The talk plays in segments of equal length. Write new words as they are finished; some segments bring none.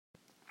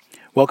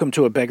Welcome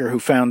to A Beggar Who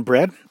Found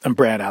Bread. I'm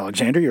Brad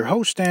Alexander, your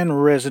host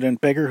and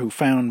resident beggar who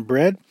found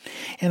bread,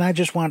 and I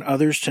just want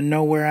others to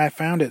know where I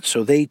found it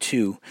so they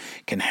too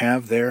can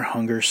have their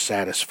hunger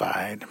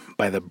satisfied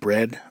by the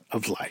bread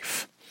of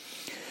life.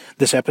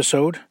 This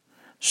episode,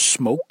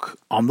 Smoke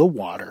on the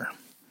Water.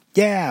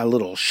 Yeah, a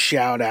little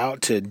shout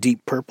out to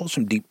Deep Purple,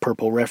 some Deep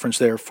Purple reference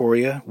there for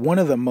you. One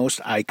of the most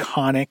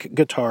iconic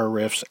guitar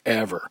riffs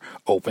ever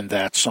opened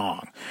that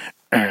song.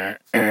 Alright,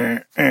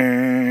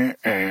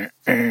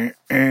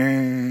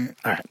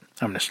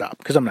 I'm going to stop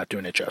because I'm not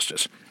doing it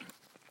justice.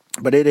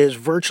 But it is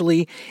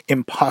virtually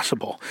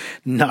impossible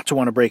not to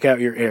want to break out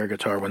your air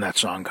guitar when that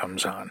song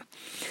comes on.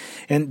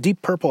 And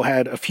Deep Purple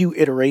had a few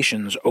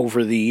iterations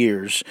over the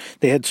years.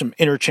 They had some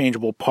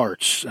interchangeable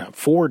parts,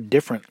 4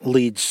 different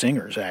lead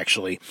singers,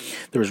 actually.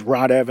 There was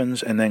Rod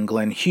Evans and then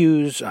Glenn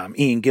Hughes.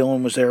 Ian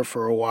Gillan was there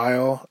for a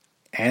while.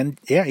 And,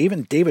 yeah,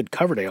 even David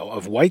Coverdale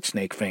of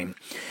Whitesnake fame.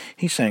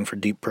 He sang for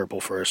Deep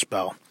Purple for a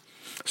spell.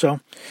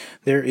 So,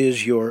 there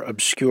is your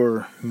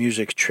obscure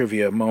music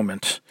trivia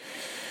moment.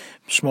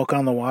 Smoke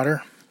on the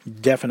Water,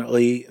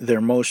 definitely their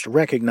most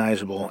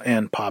recognizable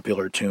and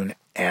popular tune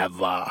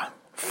ever.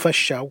 For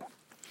sure.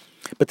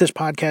 But this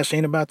podcast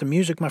ain't about the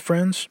music, my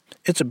friends.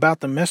 It's about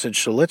the message,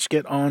 so let's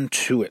get on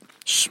to it.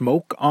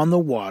 Smoke on the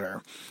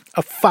water.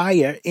 A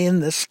fire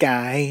in the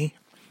sky.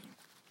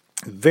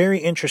 Very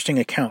interesting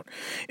account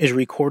is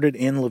recorded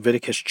in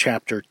Leviticus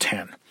chapter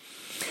 10.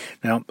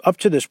 Now, up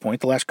to this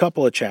point, the last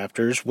couple of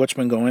chapters, what's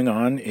been going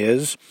on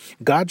is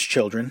God's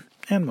children,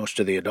 and most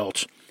of the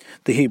adults,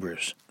 the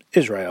Hebrews,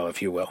 Israel,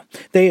 if you will,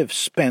 they have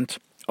spent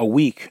a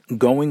week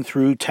going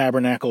through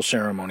tabernacle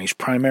ceremonies,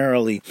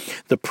 primarily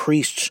the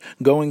priests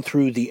going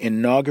through the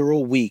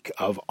inaugural week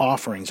of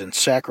offerings and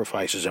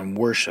sacrifices and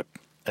worship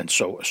and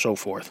so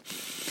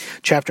forth.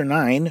 Chapter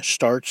 9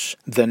 starts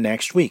the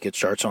next week. It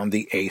starts on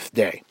the 8th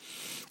day,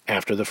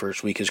 after the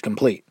first week is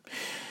complete.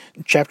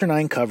 Chapter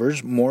 9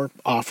 covers more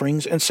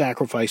offerings and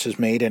sacrifices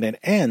made, and it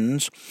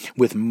ends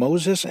with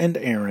Moses and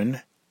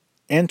Aaron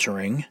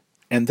entering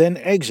and then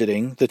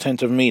exiting the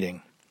tent of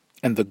meeting,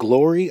 and the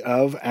glory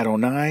of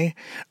Adonai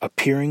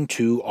appearing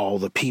to all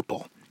the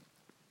people.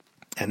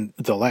 And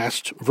the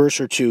last verse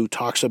or two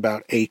talks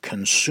about a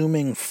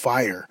consuming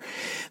fire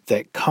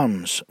that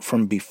comes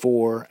from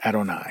before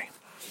Adonai.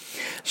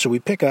 So we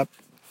pick up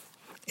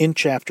in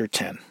chapter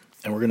 10,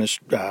 and we're going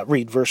to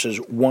read verses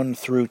 1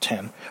 through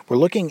 10. We're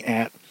looking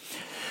at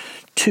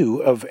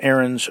 2 of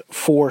Aaron's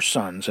 4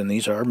 sons, and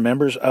these are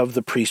members of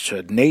the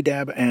priesthood,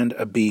 Nadab and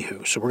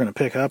Abihu. So we're going to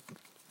pick up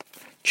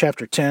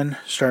chapter 10,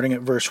 starting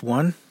at verse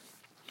 1.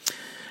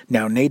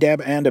 Now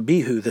Nadab and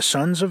Abihu, the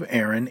sons of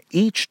Aaron,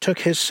 each took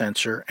his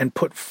censer and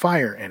put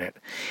fire in it,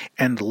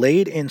 and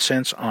laid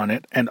incense on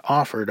it, and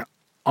offered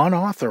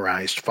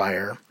unauthorized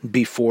fire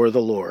before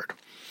the Lord,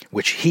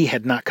 which he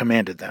had not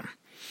commanded them.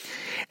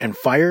 And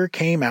fire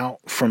came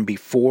out from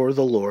before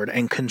the Lord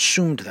and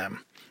consumed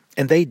them,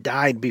 and they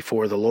died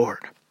before the Lord.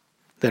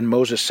 Then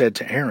Moses said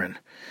to Aaron,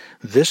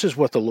 "This is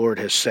what the Lord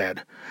has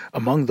said.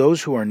 Among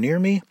those who are near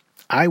me,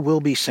 I will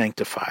be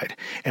sanctified,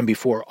 and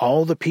before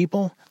all the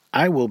people,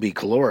 I will be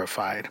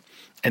glorified."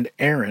 And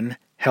Aaron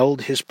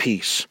held his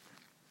peace.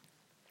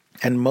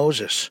 And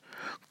Moses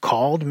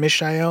called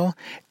Mishael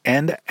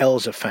and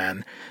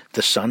Elzaphan,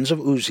 the sons of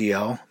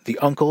Uzziel, the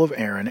uncle of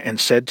Aaron, and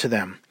said to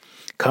them,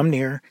 "Come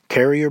near,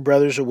 carry your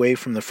brothers away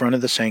from the front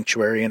of the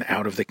sanctuary and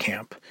out of the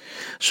camp."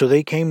 So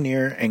they came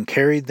near and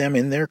carried them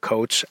in their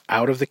coats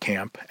out of the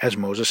camp, as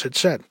Moses had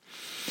said.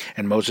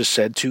 And Moses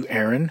said to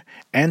Aaron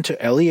and to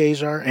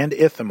Eleazar and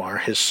Ithamar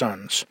his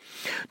sons,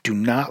 "Do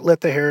not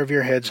let the hair of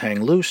your heads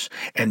hang loose,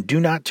 and do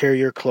not tear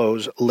your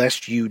clothes,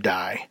 lest you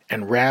die,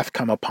 and wrath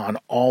come upon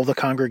all the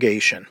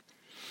congregation.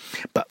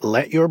 But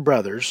let your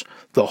brothers,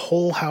 the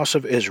whole house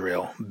of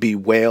Israel,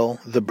 bewail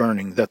the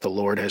burning that the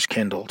Lord has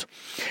kindled.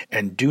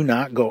 And do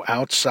not go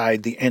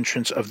outside the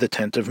entrance of the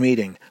tent of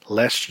meeting,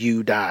 lest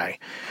you die,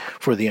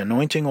 for the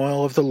anointing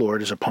oil of the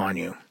Lord is upon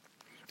you."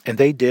 And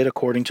they did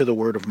according to the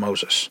word of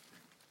Moses.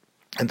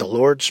 And the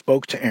Lord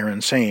spoke to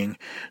Aaron, saying,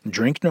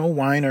 "Drink no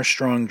wine or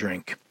strong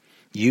drink,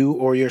 you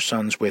or your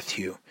sons with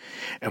you.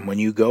 And when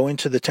you go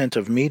into the tent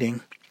of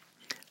meeting,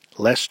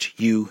 lest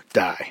you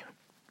die.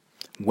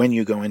 When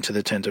you go into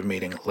the tent of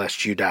meeting,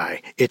 lest you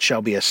die. It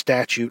shall be a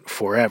statute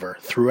forever.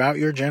 Throughout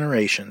your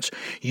generations,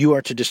 you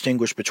are to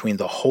distinguish between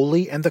the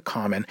holy and the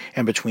common,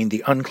 and between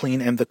the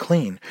unclean and the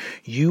clean.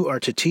 You are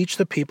to teach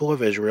the people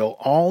of Israel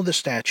all the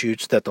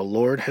statutes that the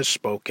Lord has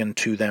spoken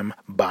to them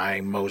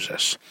by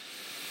Moses."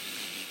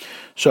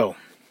 So,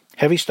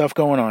 heavy stuff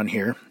going on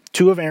here.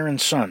 2 of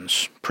Aaron's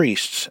sons,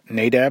 priests,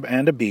 Nadab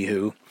and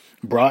Abihu,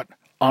 brought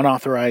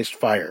unauthorized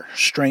fire,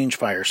 strange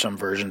fire, some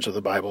versions of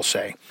the Bible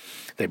say.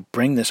 They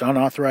bring this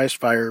unauthorized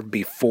fire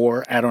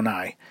before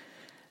Adonai,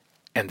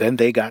 and then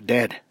they got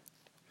dead.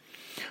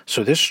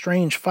 So this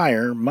strange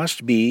fire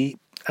must be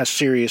a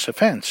serious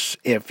offense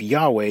if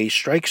Yahweh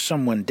strikes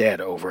someone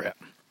dead over it.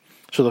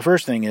 So the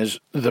first thing is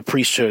the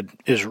priesthood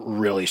is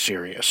really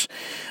serious.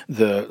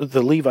 The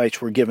Levites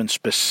were given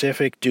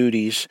specific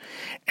duties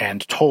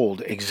and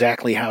told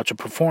exactly how to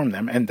perform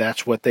them, and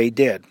that's what they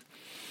did.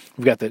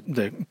 We've got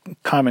the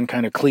common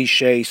kind of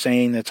cliche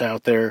saying that's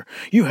out there,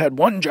 you had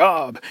one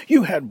job,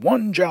 you had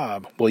one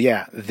job. Well,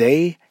 yeah,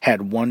 they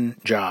had one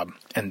job,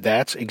 and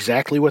that's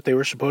exactly what they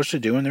were supposed to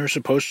do, and they were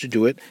supposed to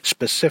do it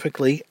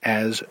specifically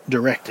as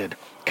directed,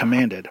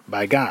 commanded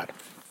by God.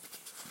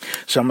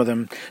 Some of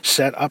them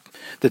set up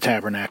the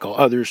tabernacle,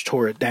 others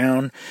tore it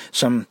down,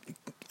 some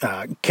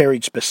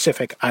carried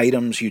specific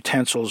items,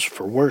 utensils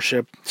for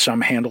worship,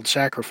 some handled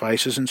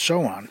sacrifices, and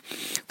so on.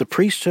 The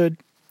priesthood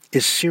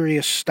is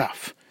serious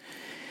stuff.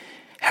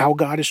 How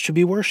God is to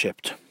be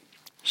worshipped.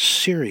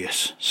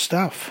 Serious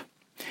stuff.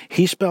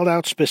 He spelled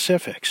out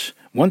specifics.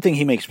 One thing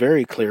he makes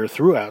very clear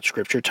throughout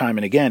Scripture, time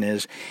and again,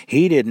 is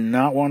he did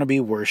not want to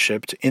be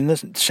worshipped in the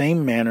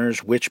same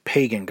manners which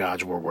pagan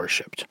gods were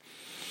worshipped.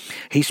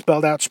 He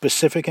spelled out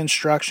specific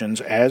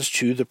instructions as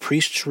to the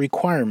priest's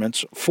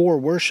requirements for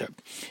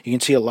worship. You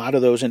can see a lot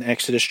of those in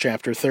Exodus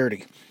chapter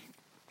 30.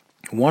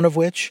 One of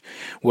which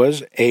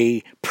was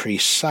a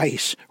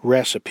precise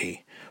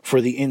recipe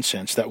for the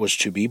incense that was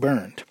to be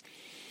burned.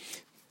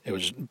 It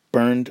was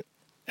burned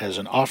as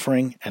an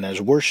offering and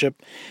as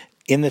worship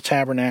in the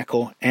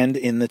tabernacle and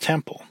in the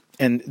temple.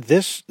 And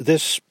this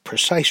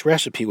precise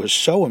recipe was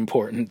so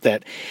important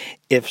that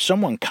if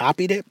someone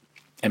copied it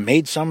and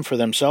made some for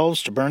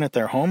themselves to burn at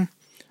their home,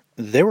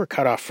 they were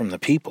cut off from the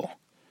people.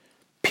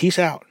 Peace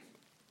out.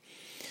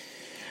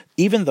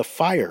 Even the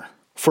fire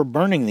for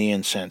burning the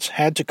incense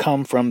had to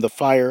come from the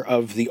fire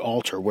of the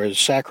altar where the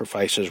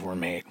sacrifices were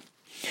made.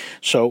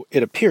 So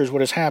it appears what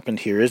has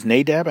happened here is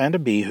Nadab and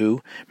Abihu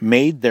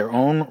made their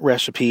own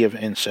recipe of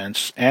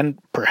incense and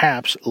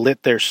perhaps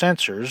lit their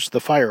censers,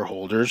 the fire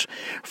holders,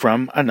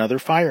 from another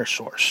fire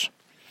source.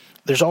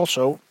 There's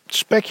also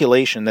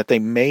speculation that they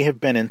may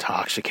have been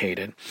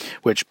intoxicated,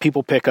 which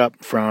people pick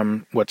up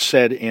from what's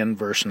said in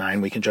verse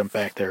 9. We can jump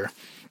back there.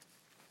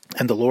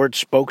 And the Lord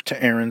spoke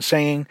to Aaron,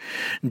 saying,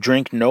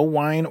 drink no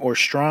wine or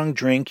strong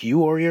drink,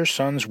 you or your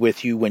sons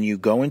with you, when you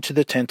go into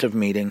the tent of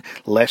meeting,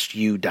 lest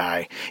you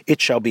die.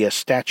 It shall be a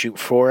statute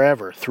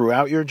forever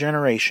throughout your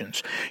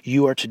generations.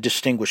 You are to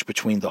distinguish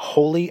between the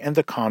holy and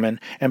the common,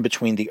 and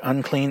between the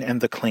unclean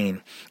and the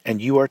clean.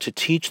 And you are to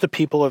teach the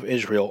people of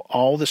Israel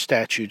all the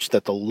statutes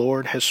that the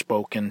Lord has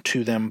spoken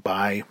to them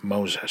by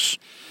Moses.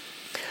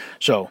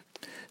 So,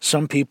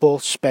 some people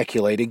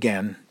speculate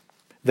again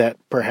that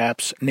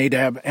perhaps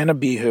Nadab and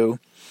Abihu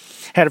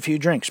had a few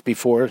drinks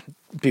before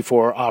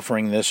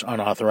offering this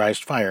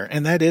unauthorized fire.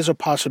 And that is a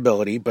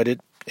possibility, but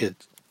it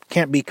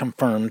can't be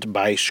confirmed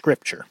by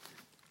Scripture.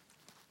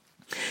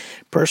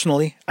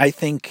 Personally, I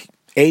think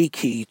a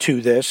key to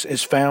this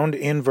is found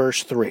in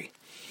verse 3.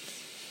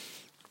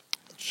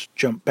 Let's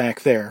jump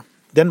back there.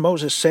 Then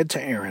Moses said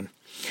to Aaron,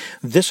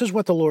 this is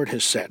what the Lord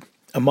has said.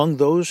 Among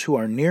those who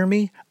are near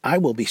me, I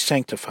will be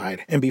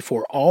sanctified, and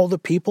before all the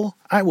people,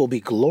 I will be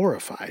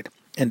glorified.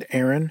 And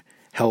Aaron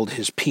held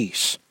his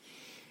peace.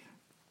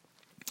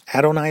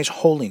 Adonai's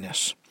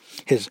holiness,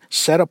 his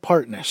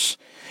set-apartness,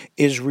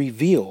 is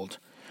revealed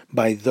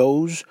by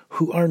those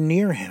who are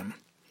near him.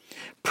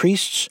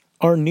 Priests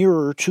are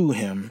nearer to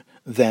him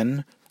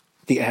than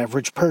the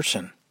average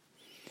person.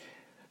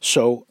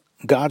 So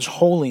God's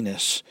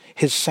holiness,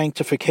 his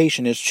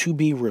sanctification, is to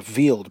be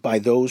revealed by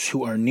those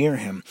who are near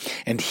him,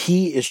 and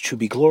he is to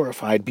be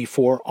glorified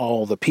before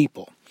all the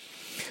people.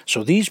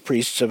 So these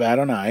priests of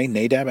Adonai,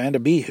 Nadab and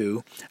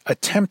Abihu,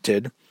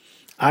 attempted,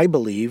 I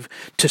believe,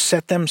 to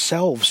set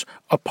themselves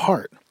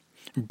apart,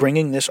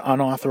 bringing this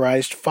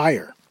unauthorized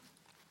fire.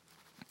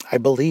 I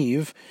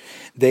believe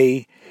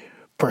they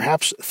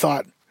perhaps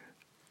thought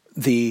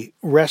the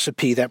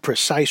recipe, that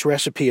precise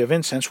recipe of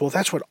incense, well,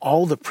 that's what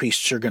all the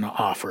priests are going to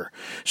offer.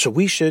 So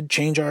we should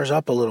change ours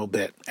up a little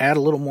bit, add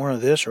a little more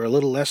of this or a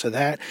little less of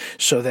that,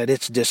 so that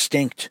it's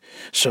distinct,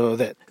 so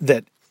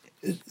that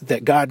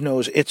God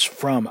knows it's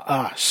from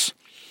us.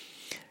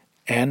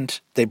 And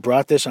they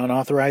brought this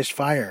unauthorized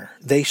fire.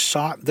 They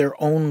sought their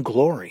own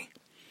glory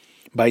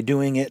by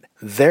doing it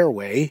their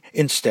way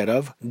instead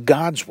of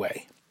God's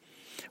way.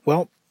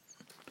 Well,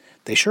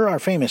 they sure are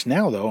famous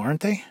now, though,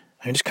 aren't they?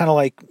 I mean, it's kind of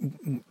like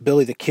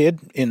Billy the Kid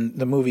in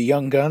the movie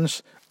Young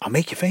Guns. I'll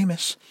make you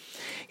famous.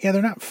 Yeah,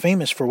 they're not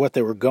famous for what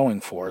they were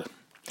going for.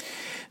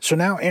 So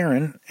now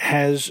Aaron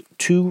has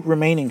two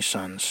remaining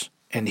sons,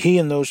 and he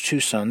and those two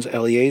sons,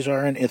 Eleazar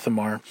and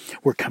Ithamar,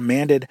 were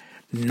commanded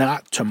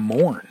not to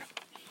mourn.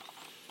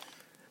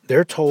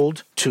 They're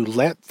told to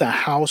let the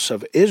house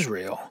of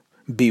Israel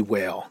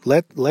bewail.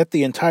 Let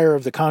the entire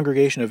of the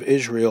congregation of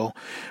Israel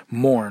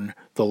mourn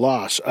the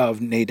loss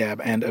of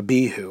Nadab and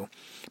Abihu.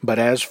 But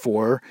as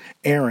for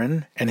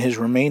Aaron and his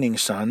remaining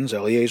sons,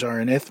 Eleazar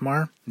and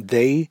Ithamar,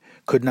 they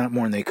could not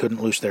mourn. They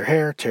couldn't loose their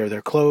hair, tear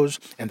their clothes,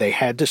 and they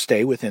had to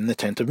stay within the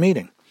tent of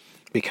meeting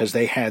because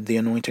they had the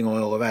anointing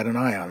oil of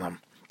Adonai on them.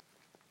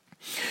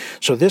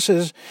 So this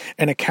is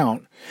an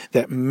account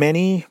that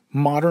many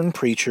modern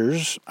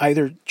preachers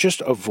either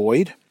just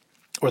avoid,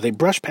 or they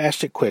brush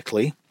past it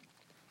quickly,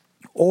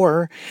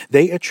 or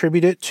they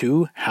attribute it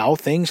to how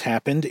things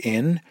happened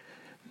in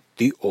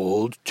the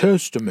Old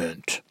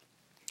Testament.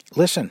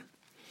 Listen,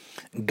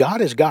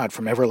 God is God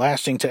from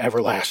everlasting to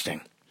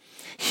everlasting.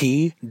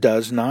 He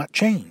does not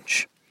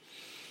change.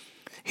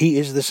 He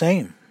is the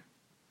same.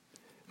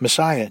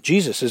 Messiah,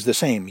 Jesus, is the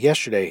same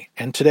yesterday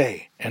and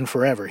today and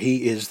forever.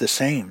 He is the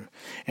same,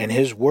 and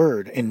his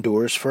word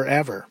endures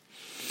forever.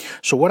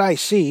 So what I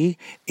see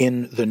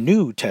in the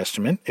New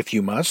Testament, if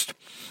you must,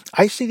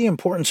 I see the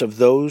importance of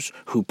those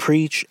who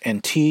preach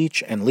and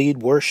teach and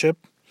lead worship.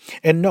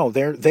 And no,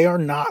 they are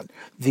not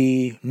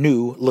the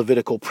new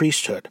Levitical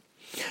priesthood.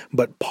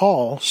 But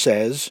Paul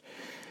says,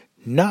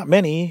 not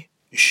many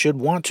should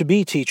want to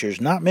be teachers.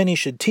 Not many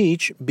should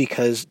teach,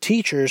 because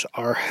teachers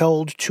are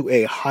held to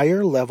a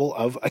higher level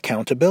of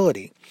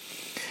accountability.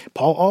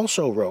 Paul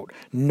also wrote,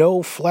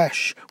 no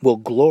flesh will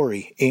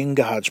glory in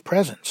God's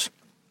presence.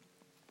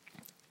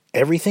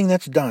 Everything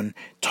that's done,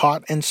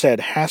 taught, and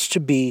said has to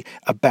be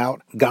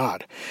about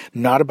God,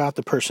 not about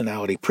the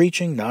personality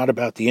preaching, not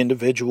about the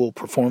individual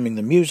performing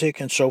the music,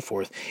 and so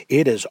forth.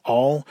 It is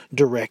all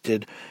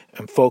directed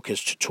and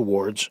focused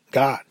towards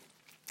God.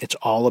 It's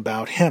all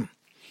about Him.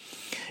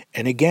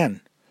 And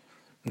again,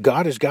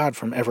 God is God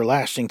from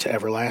everlasting to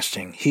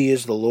everlasting. He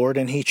is the Lord,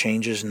 and He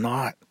changes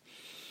not.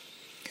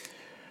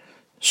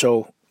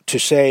 So to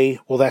say,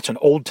 well, that's an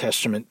Old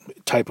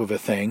Testament type of a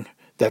thing,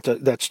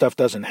 that stuff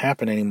doesn't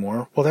happen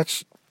anymore, well,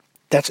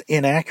 that's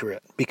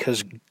inaccurate,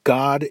 because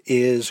God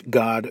is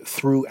God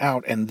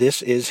throughout, and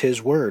this is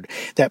His Word.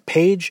 That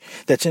page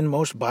that's in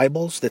most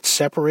Bibles that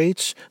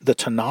separates the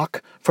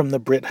Tanakh from the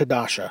Brit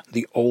Hadasha,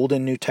 the Old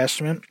and New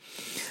Testament,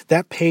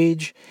 that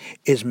page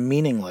is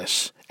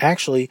meaningless.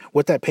 Actually,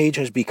 what that page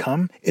has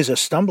become is a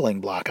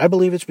stumbling block. I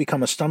believe it's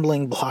become a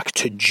stumbling block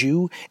to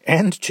Jew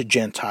and to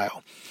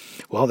Gentile.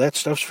 Well, that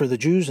stuff's for the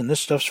Jews and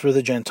this stuff's for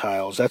the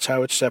Gentiles. That's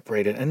how it's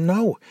separated. And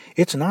no,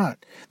 it's not.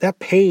 That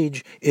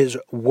page is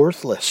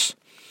worthless.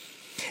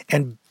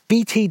 And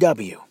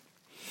BTW,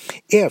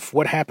 if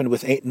what happened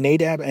with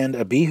Nadab and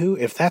Abihu,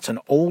 if that's an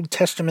Old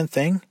Testament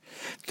thing,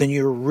 then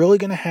you're really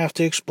going to have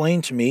to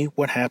explain to me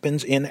what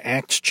happens in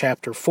Acts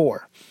chapter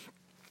 4.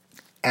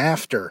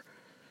 After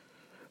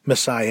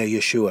Messiah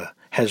Yeshua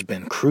has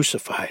been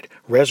crucified,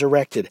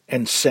 resurrected,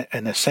 and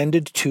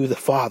ascended to the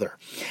Father.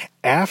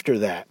 After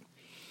that,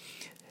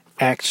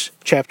 Acts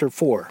chapter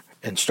 4,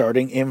 and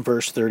starting in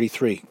verse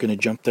 33. Going to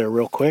jump there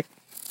real quick.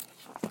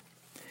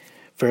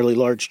 Fairly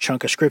large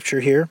chunk of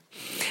scripture here.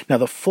 Now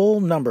the full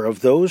number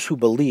of those who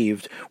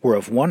believed were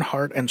of one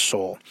heart and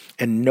soul,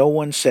 and no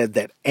one said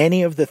that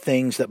any of the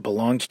things that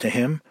belonged to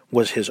him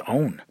was his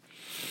own,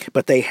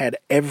 but they had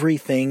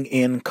everything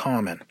in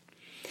common.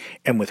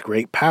 And with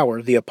great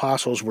power the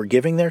apostles were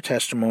giving their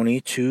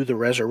testimony to the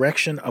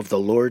resurrection of the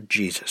Lord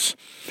Jesus,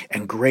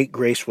 and great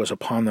grace was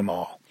upon them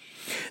all.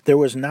 There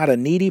was not a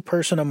needy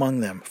person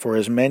among them, for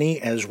as many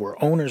as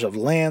were owners of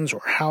lands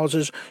or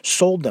houses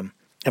sold them,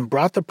 and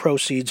brought the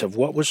proceeds of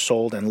what was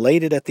sold and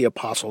laid it at the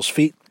apostles'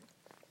 feet,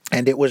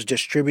 and it was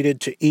distributed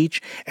to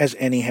each as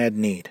any had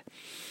need.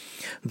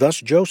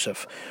 Thus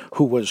Joseph,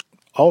 who was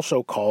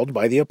also called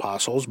by the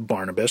apostles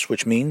Barnabas,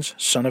 which means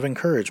son of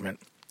encouragement,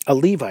 a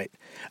Levite,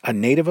 a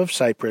native of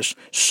Cyprus,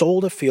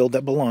 sold a field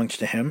that belonged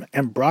to him,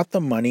 and brought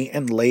the money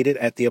and laid it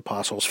at the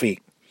apostles'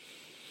 feet.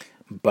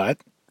 But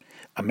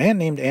a man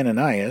named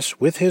Ananias,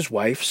 with his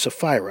wife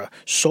Sapphira,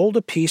 sold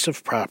a piece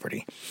of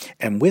property,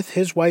 and with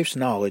his wife's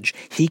knowledge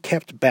he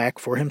kept back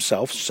for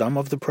himself some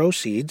of the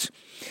proceeds,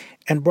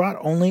 and brought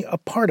only a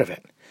part of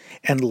it,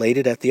 and laid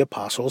it at the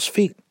apostles'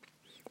 feet.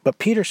 But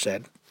Peter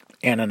said,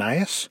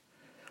 Ananias,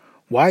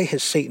 why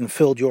has Satan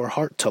filled your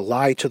heart to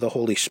lie to the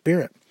Holy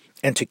Spirit,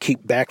 and to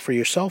keep back for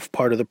yourself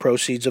part of the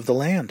proceeds of the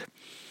land?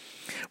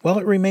 While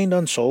it remained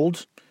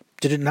unsold,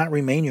 did it not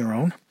remain your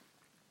own?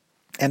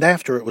 And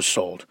after it was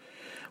sold,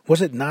 was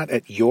it not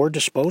at your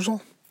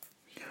disposal?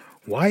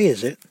 Why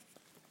is it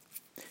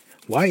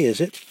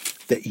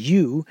that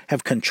you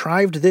have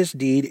contrived this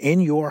deed in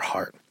your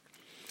heart?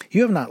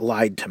 You have not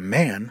lied to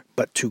man,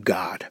 but to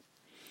God.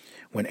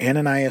 When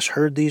Ananias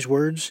heard these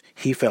words,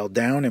 he fell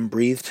down and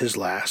breathed his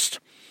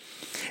last,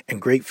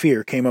 and great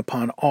fear came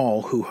upon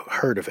all who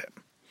heard of it.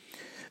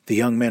 The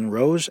young men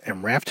rose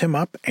and wrapped him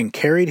up and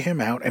carried him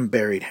out and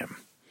buried him.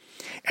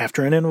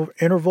 After an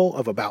interval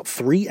of about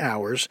 3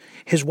 hours,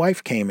 his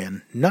wife came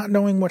in, not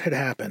knowing what had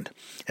happened.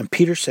 And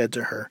Peter said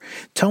to her,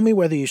 Tell me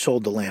whether you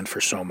sold the land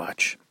for so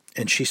much.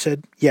 And she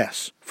said,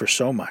 Yes, for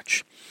so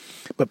much.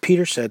 But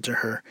Peter said to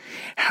her,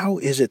 How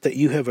is it that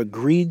you have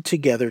agreed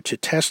together to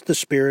test the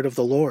Spirit of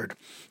the Lord?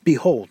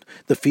 Behold,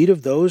 the feet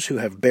of those who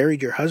have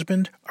buried your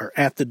husband are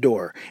at the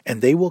door,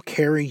 and they will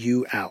carry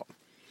you out.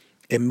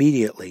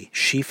 Immediately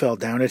she fell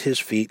down at his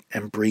feet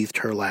and breathed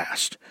her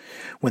last.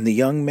 When the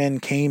young men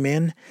came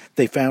in,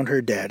 they found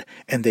her dead,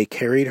 and they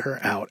carried her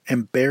out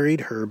and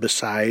buried her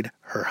beside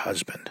her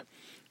husband.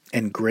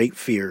 And great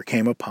fear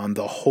came upon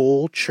the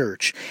whole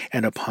church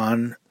and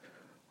upon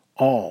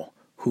all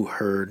who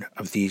heard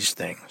of these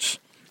things.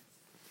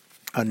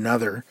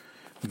 Another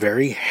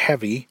very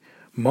heavy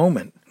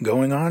moment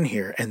going on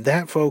here. And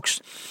that,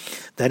 folks,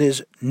 that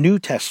is New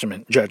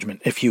Testament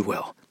judgment, if you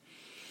will.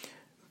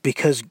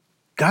 Because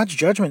God's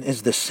judgment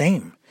is the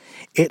same.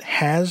 It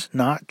has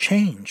not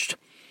changed.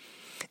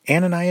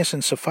 Ananias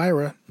and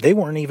Sapphira, they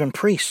weren't even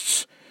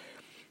priests.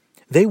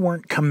 They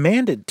weren't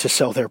commanded to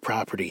sell their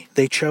property.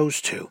 They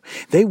chose to.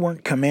 They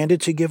weren't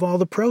commanded to give all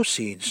the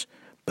proceeds,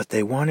 but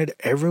they wanted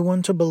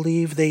everyone to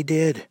believe they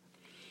did.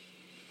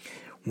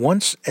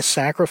 Once a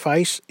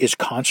sacrifice is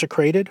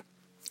consecrated,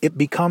 it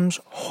becomes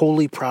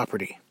holy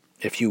property,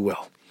 if you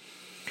will.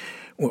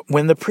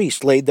 When the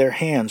priest laid their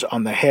hands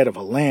on the head of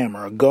a lamb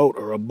or a goat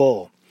or a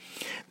bull,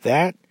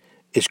 that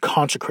is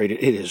consecrated.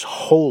 It is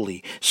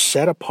holy,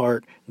 set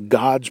apart,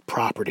 God's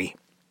property.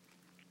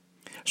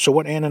 So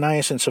what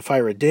Ananias and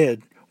Sapphira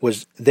did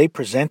was they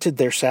presented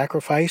their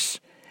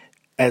sacrifice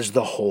as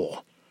the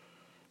whole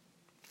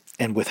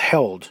and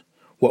withheld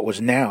what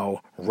was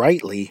now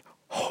rightly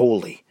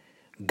holy,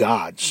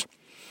 God's.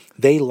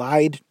 They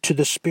lied to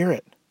the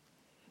Spirit,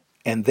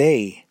 and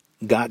they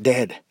got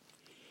dead.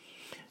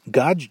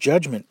 God's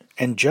judgment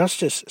and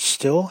justice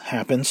still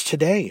happens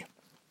today.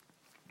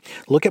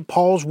 Look at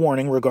Paul's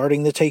warning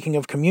regarding the taking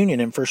of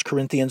communion in 1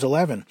 Corinthians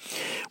 11.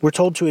 We're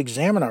told to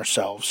examine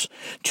ourselves,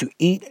 to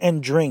eat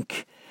and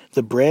drink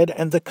the bread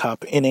and the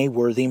cup in a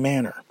worthy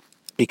manner,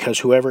 because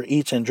whoever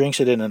eats and drinks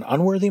it in an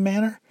unworthy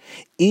manner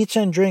eats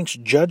and drinks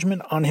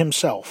judgment on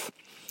himself,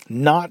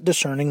 not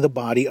discerning the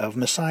body of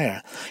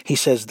Messiah. He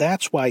says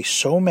that's why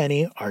so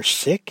many are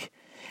sick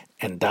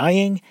and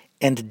dying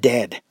and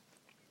dead.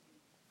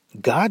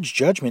 God's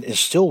judgment is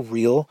still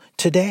real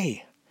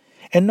today.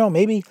 And no,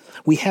 maybe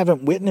we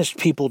haven't witnessed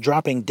people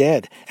dropping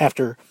dead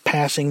after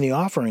passing the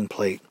offering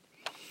plate,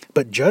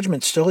 but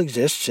judgment still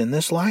exists in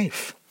this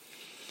life.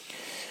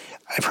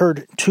 I've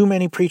heard too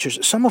many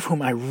preachers, some of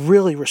whom I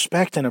really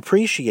respect and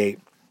appreciate,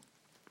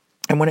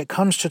 and when it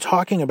comes to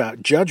talking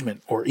about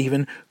judgment or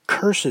even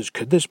curses,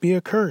 could this be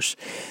a curse?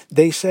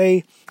 They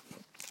say,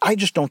 I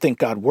just don't think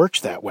God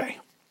works that way.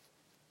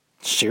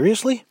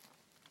 Seriously?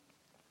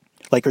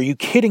 Like, are you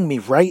kidding me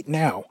right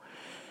now?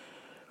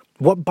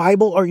 What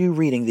Bible are you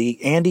reading?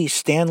 The Andy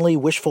Stanley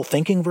wishful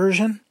thinking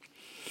version?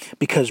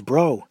 Because,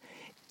 bro,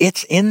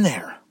 it's in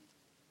there.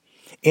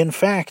 In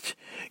fact,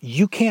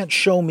 you can't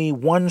show me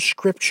one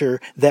scripture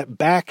that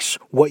backs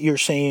what you're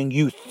saying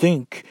you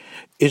think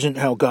isn't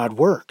how God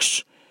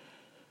works.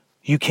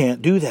 You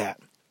can't do that.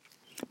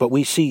 But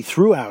we see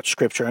throughout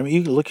Scripture, I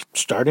mean, you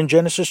start in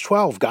Genesis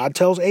 12. God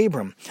tells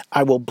Abram,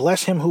 I will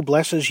bless him who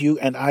blesses you,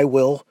 and I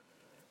will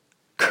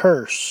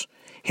curse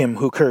him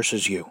who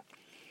curses you.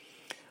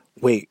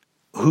 Wait,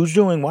 who's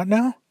doing what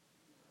now?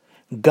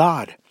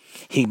 God.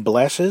 He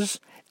blesses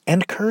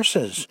and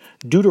curses.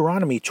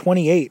 Deuteronomy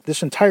 28,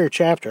 this entire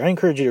chapter, I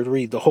encourage you to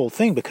read the whole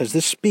thing because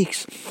this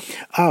speaks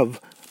of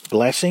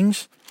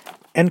blessings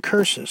and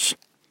curses.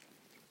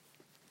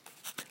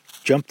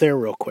 Jump there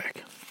real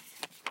quick.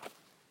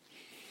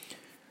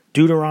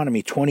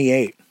 Deuteronomy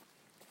 28.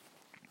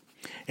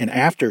 And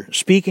after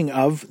speaking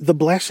of the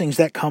blessings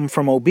that come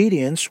from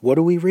obedience, what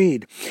do we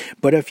read?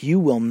 But if you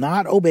will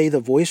not obey the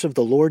voice of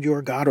the Lord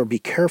your God, or be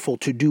careful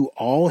to do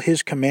all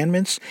his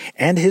commandments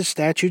and his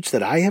statutes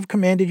that I have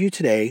commanded you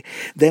today,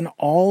 then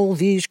all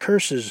these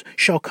curses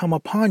shall come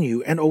upon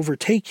you and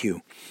overtake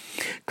you.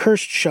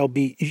 Cursed shall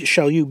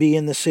you be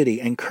in the city,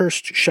 and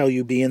cursed shall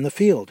you be in the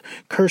field.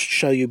 Cursed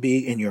shall you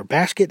be in your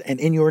basket and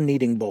in your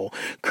kneading bowl.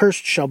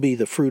 Cursed shall be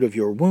the fruit of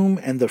your womb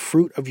and the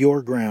fruit of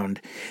your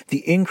ground, the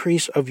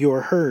increase of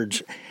your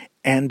herds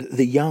and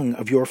the young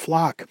of your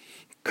flock.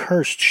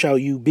 Cursed shall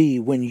you be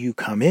when you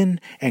come in,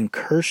 and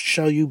cursed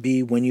shall you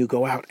be when you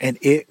go out. And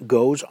it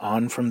goes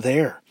on from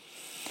there.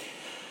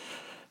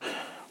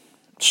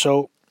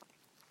 So,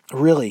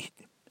 really,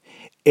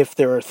 if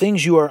there are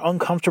things you are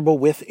uncomfortable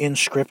with in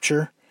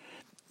Scripture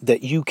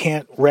that you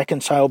can't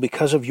reconcile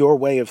because of your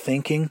way of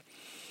thinking,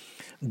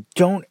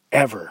 don't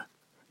ever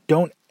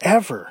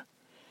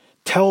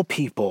tell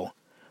people,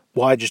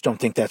 well, I just don't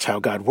think that's how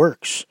God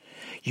works.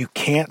 You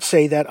can't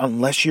say that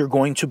unless you're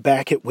going to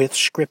back it with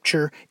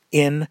Scripture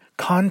in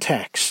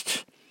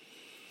context.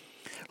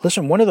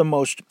 Listen, one of the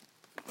most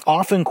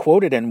often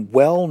quoted and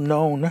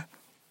well-known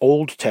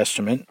Old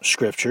Testament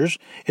scriptures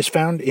is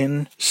found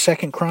in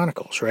 2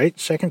 Chronicles, right?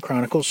 2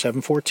 Chronicles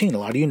 7:14. A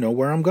lot of you know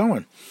where I'm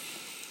going.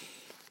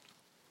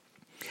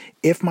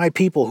 If my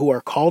people who are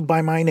called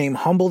by my name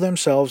humble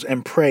themselves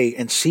and pray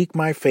and seek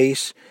my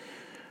face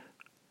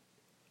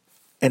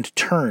and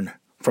turn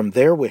from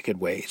their wicked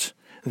ways,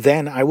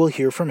 then I will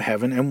hear from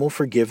heaven and will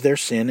forgive their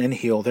sin and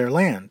heal their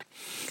land.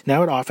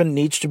 Now, it often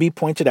needs to be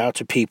pointed out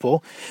to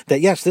people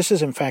that, yes, this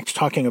is in fact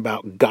talking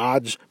about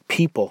God's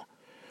people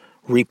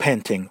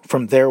repenting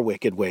from their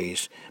wicked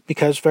ways,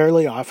 because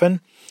fairly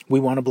often we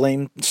want to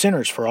blame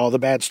sinners for all the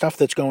bad stuff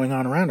that's going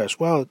on around us.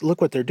 Well,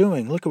 look what they're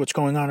doing. Look at what's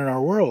going on in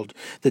our world.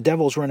 The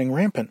devil's running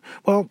rampant.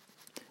 Well,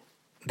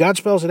 God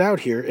spells it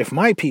out here. If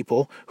my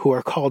people who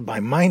are called by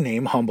my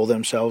name humble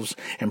themselves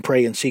and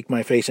pray and seek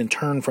my face and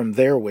turn from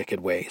their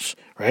wicked ways,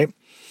 right?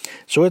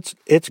 So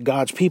it's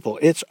God's people.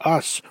 It's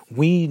us.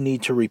 We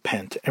need to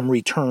repent and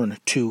return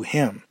to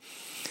him.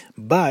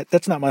 But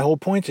that's not my whole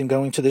point in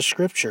going to this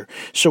scripture.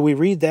 So we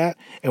read that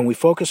and we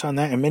focus on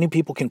that, and many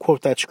people can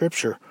quote that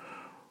scripture.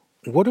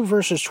 What do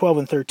verses 12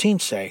 and 13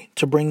 say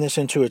to bring this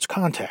into its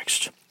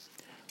context?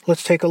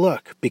 Let's take a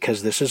look,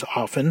 because this is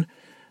often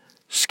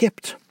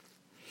skipped.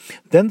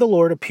 Then the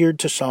Lord appeared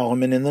to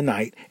Solomon in the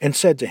night and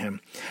said to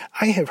him,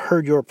 I have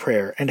heard your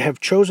prayer and have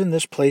chosen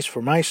this place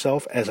for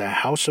myself as a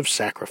house of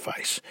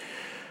sacrifice.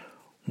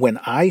 When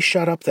I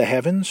shut up the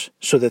heavens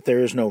so that there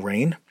is no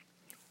rain,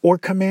 or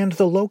command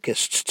the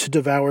locusts to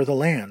devour the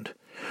land,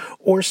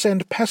 or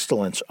send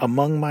pestilence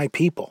among my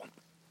people,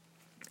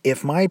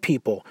 if my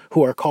people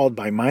who are called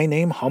by my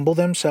name humble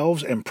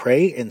themselves and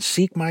pray and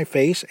seek my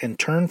face and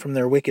turn from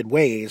their wicked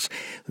ways,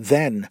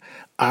 then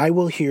I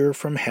will hear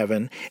from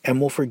heaven and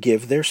will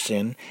forgive their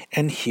sin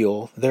and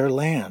heal their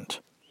land.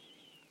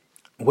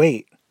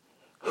 Wait,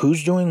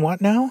 who's doing what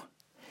now?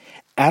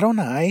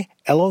 Adonai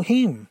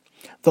Elohim,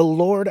 the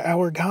Lord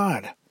our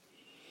God.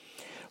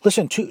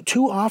 Listen,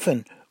 too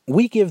often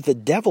we give the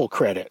devil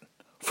credit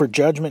for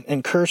judgment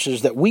and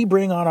curses that we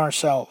bring on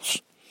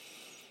ourselves.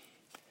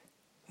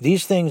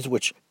 These things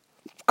which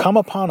come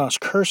upon us,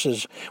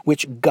 curses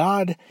which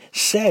God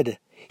said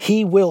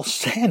he will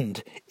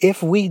send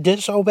if we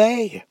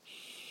disobey.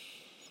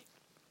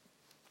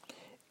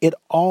 It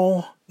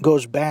all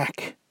goes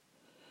back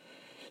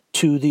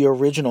to the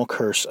original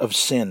curse of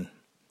sin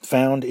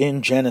found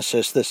in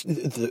Genesis,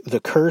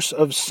 the curse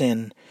of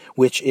sin,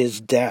 which is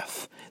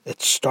death.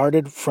 It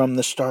started from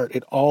the start.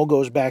 It all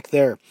goes back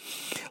there.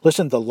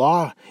 Listen, the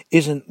law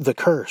isn't the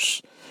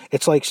curse.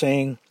 It's like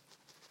saying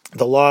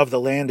the law of the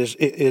land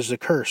is a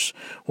curse.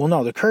 Well,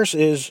 no, the curse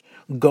is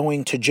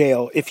going to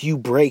jail if you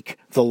break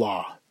the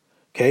law.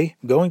 Okay?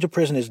 Going to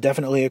prison is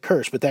definitely a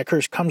curse, but that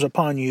curse comes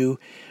upon you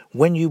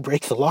when you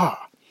break the law.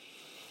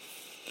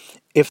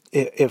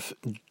 If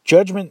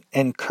judgment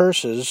and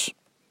curses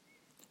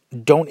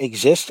don't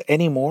exist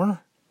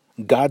anymore,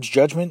 God's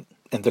judgment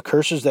and the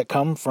curses that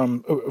come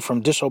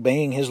from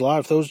disobeying his law,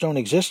 if those don't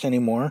exist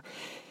anymore,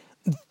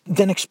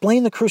 then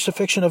explain the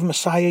crucifixion of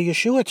Messiah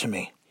Yeshua to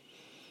me.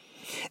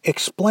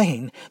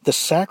 Explain the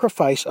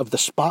sacrifice of the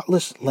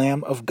spotless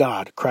Lamb of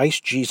God,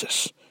 Christ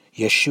Jesus,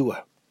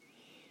 Yeshua.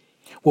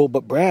 Well,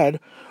 but Brad,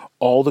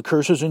 all the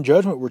curses and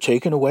judgment were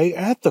taken away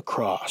at the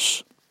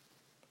cross.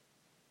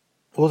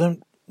 Well,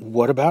 then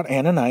what about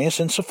Ananias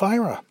and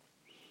Sapphira?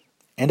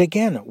 And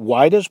again,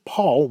 why does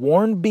Paul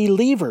warn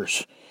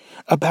believers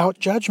about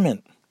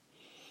judgment?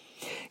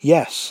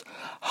 Yes,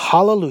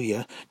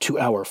 hallelujah to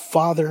our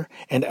Father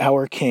and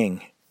our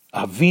King,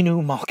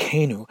 Avinu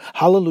Malkeinu.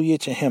 Hallelujah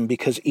to him,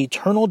 because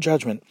eternal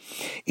judgment,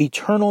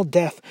 eternal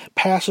death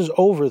passes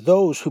over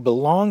those who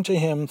belong to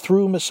him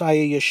through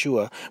Messiah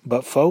Yeshua.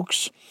 But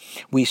folks,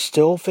 we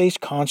still face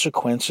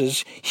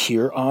consequences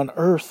here on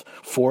earth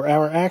for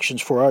our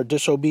actions, for our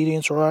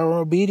disobedience or our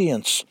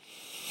obedience.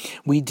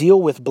 We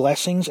deal with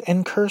blessings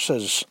and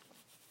curses.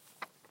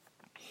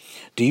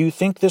 Do you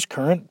think this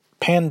current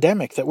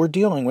pandemic that we're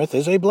dealing with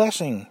is a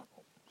blessing?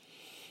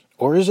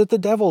 Or is it the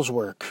devil's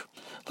work?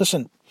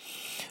 Listen,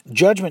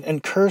 judgment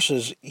and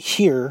curses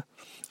here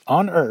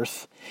on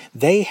earth,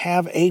 they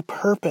have a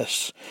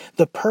purpose.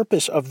 The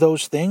purpose of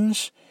those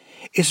things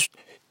is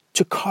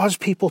to cause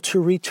people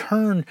to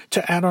return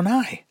to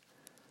Adonai.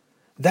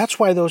 That's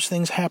why those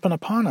things happen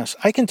upon us.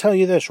 I can tell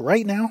you this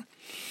right now.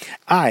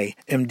 I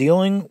am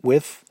dealing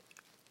with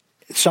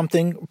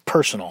something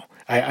personal.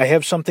 I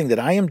have something that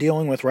I am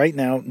dealing with right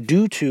now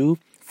due to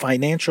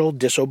financial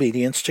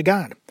disobedience to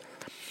God.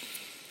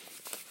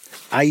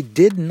 I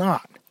did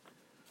not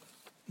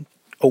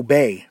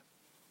obey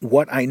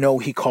what I know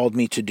he called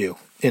me to do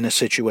in a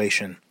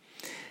situation.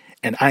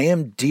 And I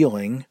am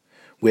dealing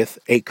with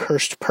a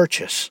cursed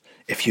purchase,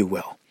 if you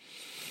will.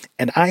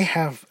 And I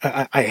have,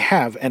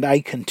 and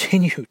I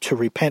continue to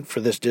repent for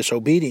this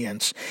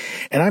disobedience.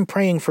 And I'm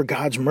praying for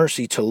God's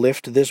mercy to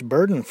lift this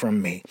burden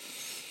from me.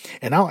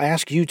 And I'll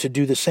ask you to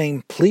do the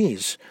same,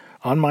 please,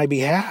 on my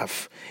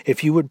behalf,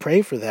 if you would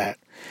pray for that.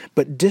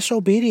 But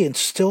disobedience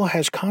still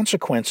has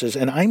consequences,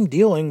 and I'm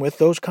dealing with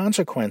those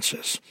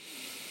consequences.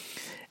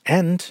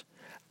 And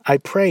I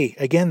pray,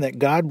 again, that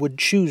God would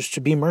choose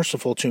to be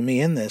merciful to me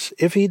in this.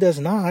 If he does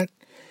not,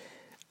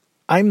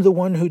 I'm the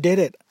one who did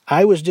it.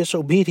 I was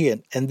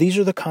disobedient, and these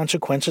are the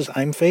consequences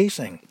I'm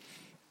facing.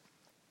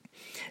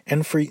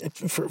 And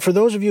for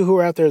those of you who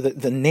are out there,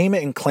 the name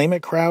it and claim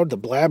it crowd, the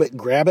blab it,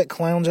 grab it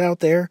clowns out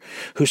there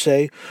who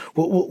say,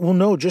 well,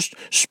 no, just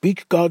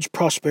speak God's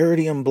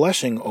prosperity and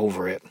blessing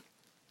over it.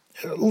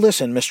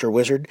 Listen, Mr.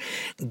 Wizard,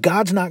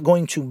 God's not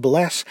going to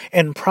bless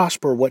and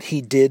prosper what he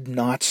did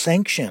not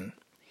sanction.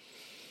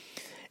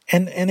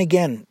 And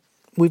again,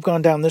 we've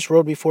gone down this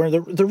road before.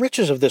 The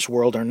riches of this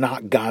world are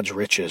not God's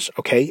riches,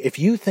 okay? If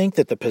you think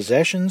that the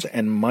possessions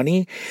and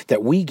money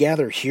that we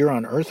gather here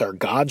on earth are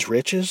God's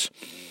riches,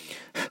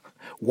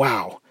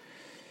 wow.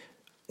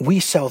 We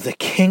sell the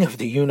king of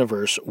the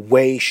universe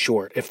way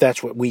short if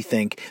that's what we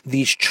think.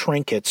 These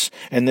trinkets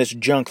and this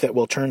junk that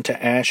will turn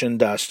to ash and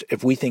dust,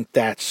 if we think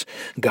that's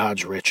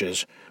God's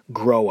riches,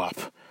 grow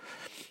up.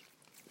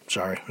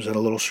 Sorry, was that a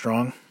little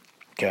strong?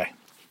 Okay.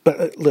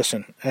 But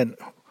listen, and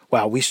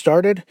wow, we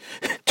started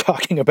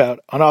talking about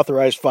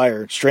unauthorized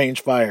fire,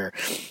 strange fire,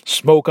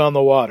 smoke on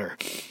the water,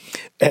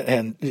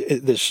 and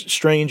this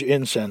strange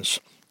incense.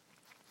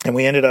 And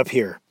we ended up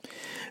here.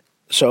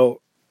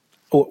 So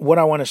what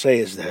I want to say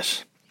is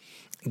this.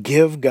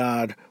 Give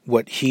God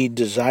what he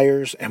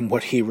desires and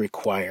what he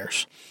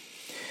requires.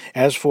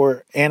 As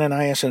for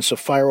Ananias and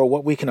Sapphira,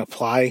 what we can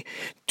apply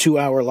to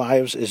our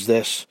lives is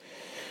this.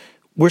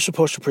 We're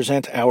supposed to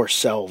present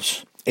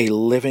ourselves a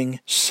living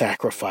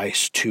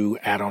sacrifice to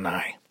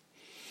Adonai.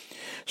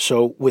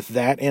 So with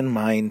that in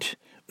mind,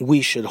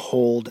 we should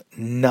hold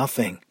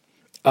nothing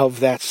of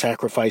that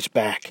sacrifice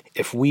back.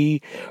 If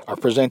we are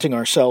presenting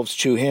ourselves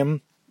to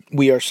him,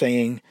 we are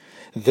saying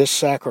this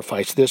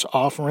sacrifice, this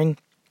offering,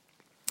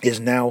 is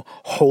now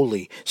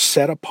holy,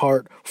 set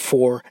apart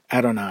for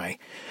Adonai.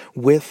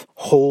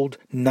 Withhold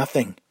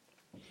nothing.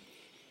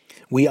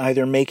 We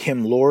either make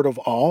him Lord of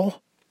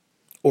all,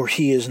 or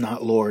he is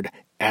not Lord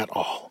at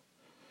all.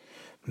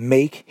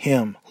 Make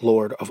him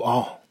Lord of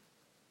all.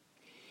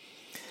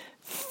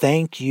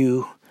 Thank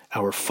you,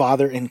 our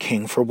Father and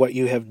King, for what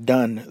you have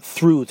done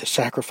through the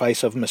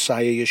sacrifice of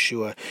Messiah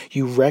Yeshua.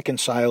 You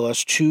reconcile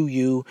us to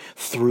you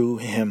through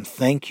him.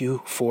 Thank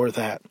you for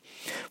that.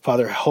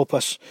 Father, help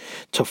us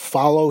to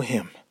follow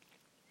him,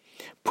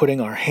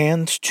 putting our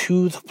hands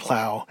to the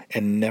plow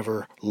and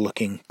never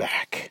looking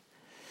back.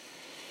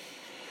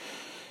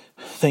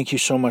 Thank you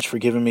so much for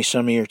giving me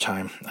some of your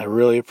time. I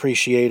really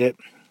appreciate it.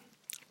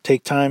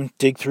 Take time,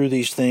 dig through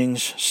these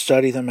things,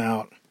 study them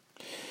out.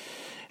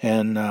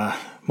 And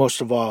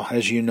most of all,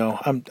 as you know,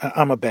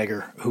 I'm a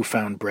beggar who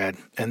found bread.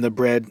 And the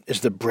bread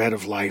is the bread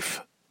of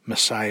life,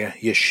 Messiah,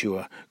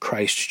 Yeshua,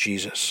 Christ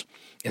Jesus.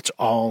 It's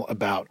all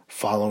about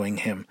following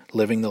him,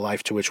 living the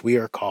life to which we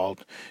are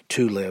called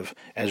to live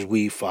as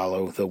we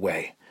follow the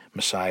way,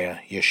 Messiah,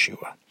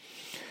 Yeshua.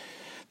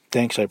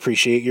 Thanks, I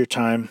appreciate your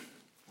time.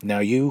 Now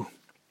you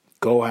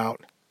go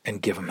out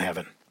and give him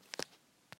heaven.